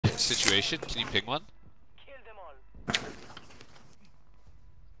situation? Can you ping one?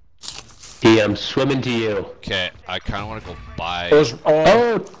 Yeah, I'm swimming to you. Okay, I kind of want to go buy.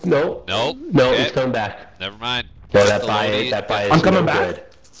 Oh no. Nope. No, Okay. he's coming back. Never mind. No, Get that the buy loadie, is get I'm no coming back. good.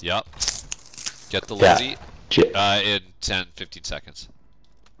 Yep. Get the Yeah. loadie in 10, 15 seconds.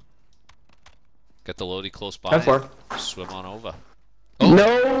 Get the loadie close by. 10-4. Swim on over. Oh.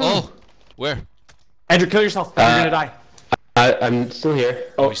 No. Oh. Where? Andrew, kill yourself. You're gonna die. I'm still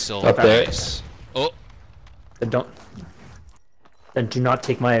here. Oh, he's still up there. nice. Oh. Then do not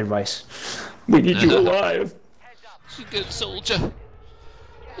take my advice. We need you alive. He's a good soldier.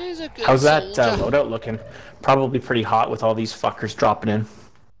 He's a good How's that soldier. loadout looking? Probably pretty hot with all these fuckers dropping in.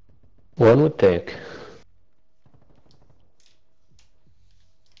 One would think.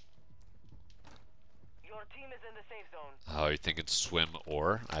 Your team is in the safe zone. Oh, you're thinking swim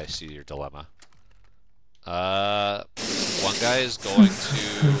or? I see your dilemma. One guy is going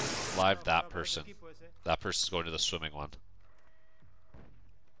to live that person. That person's going to the swimming one.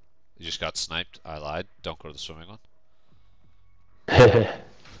 You just got sniped. I lied. Don't go to the swimming one.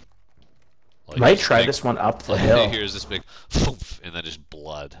 Like, Might try this one up the hill. Here's this big thump, and then just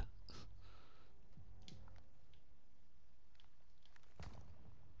blood.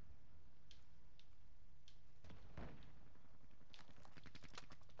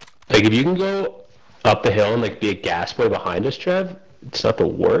 Like if you can go up the hill and like be a gas boy behind us, Trev, it's not the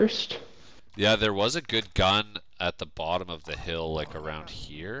worst. Yeah, there was a good gun at the bottom of the hill, like around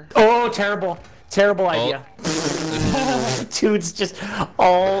here. Oh, terrible. Terrible idea. Dude's just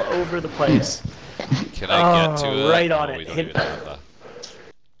all over the place. Can I get to it? Right on No, it. we don't Hit- even have that.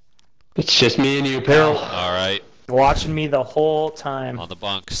 It's just me and you, pal. Alright, Watching me the whole time. on the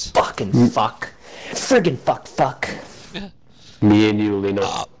bunks. Fucking fuck. Friggin' fuck. Me and you, Lino.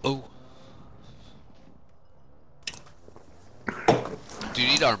 Oh. Do you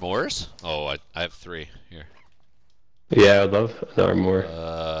need armors? Oh, I have 3 here. Yeah, I'd love an armor.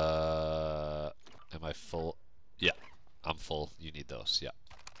 Am I full? Yeah, I'm full. You need those, yeah.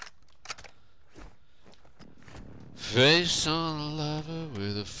 Face on a lover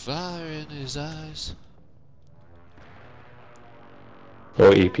with a fire in his eyes.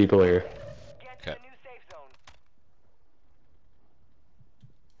 Oh, 8 people here. Get to the new safe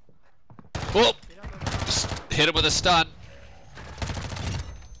zone. Oh! Just hit him with a stun.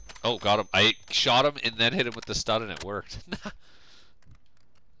 Oh, got him. I shot him and then hit him with the stun and it worked. That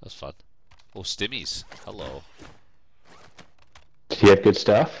was fun. Oh, Stimmies. Hello. Do you have good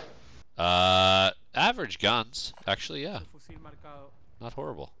stuff? Average guns. Actually, yeah. Not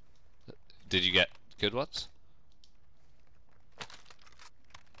horrible. Did you get good ones?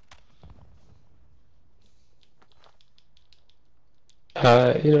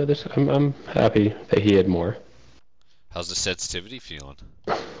 You know, this. I'm happy that he had more. How's the sensitivity feeling?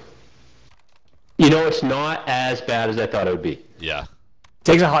 You know, it's not as bad as I thought it would be. Yeah.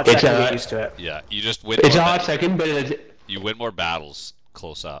 Takes a hot It's, second to get used to it. Yeah. You just win It's more a hot second, but you win more battles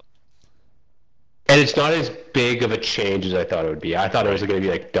close up. and it's not as big of a change as I thought it would be. I thought it was going to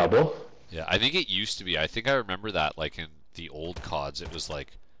be like double. Yeah, I think it used to be. I think I remember that, like, in the old CODs, it was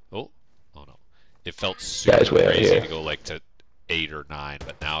like, oh no. It felt super Guys, way out crazy here. to go, like, to 8 or 9,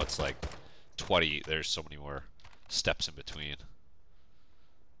 but now it's like 20. There's so many more steps in between.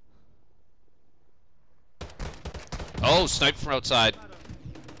 Oh, sniped from outside.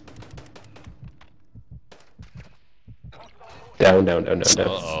 Down.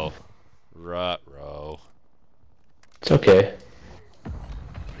 Uh-oh. Ruh-roh. It's okay.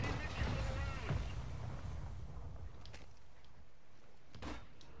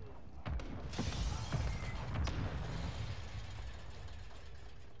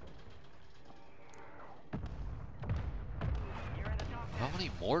 How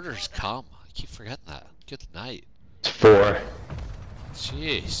many mortars come? I keep forgetting that. Good night. It's 4.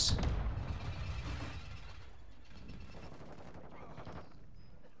 Jeez.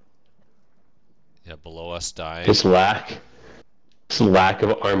 Yeah, below us dying. This lack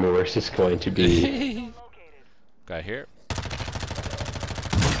of armor is just going to be. Guy here.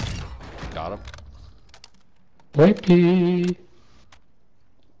 Got him. Wipey.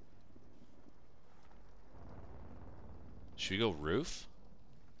 Should we go roof?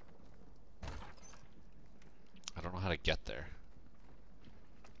 I don't know how to get there.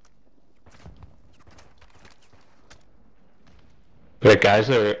 The guys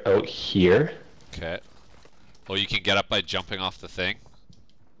are out here. Okay. Oh, you can get up by jumping off the thing?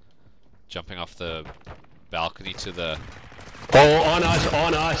 Jumping off the balcony to the... Oh, on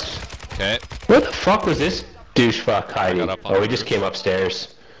us. Okay. Where the fuck was this douche fuck hiding? got up on Oh, the he just roof. came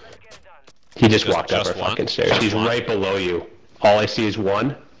upstairs. Let's get it done. He just Just- walked up just our one? fucking stairs. Just He's one? right below you. All I see is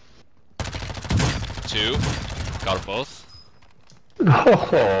one. 2. Got them both.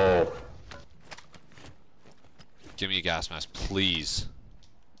 Oh. Give me a gas mask, please.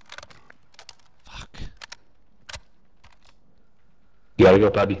 Fuck. You gotta go,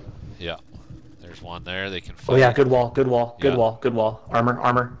 puppy. Yeah. There's one there. They can fight. Oh yeah, good wall, good wall, good Yeah. wall, good wall. Armor,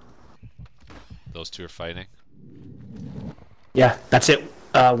 armor. Those two are fighting. Yeah, that's it.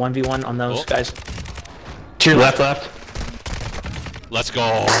 1v1 on those Oh. guys. To your left. Let's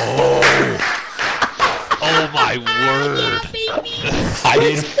go. Oh my word. I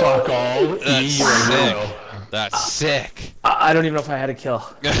did fuck all. That's You are sick. zero. That's sick. I don't even know if I had a kill.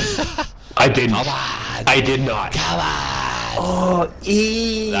 I didn't. Come on. I did not. Come on. Oh,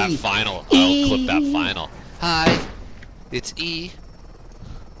 E. That final. I'll clip that final. Hi. It's E.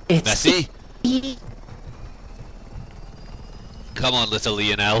 It's Messi. E. Come on, little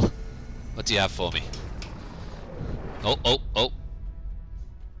Lionel. What do you have for me? Oh, oh, oh.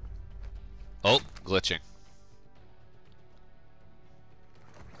 Oh, glitching.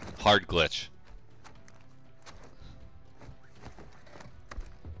 Hard glitch.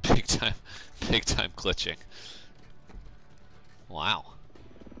 Big time glitching. Wow.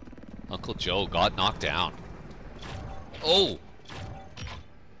 Uncle Joe got knocked down. Oh!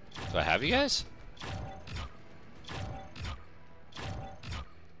 Do I have you guys?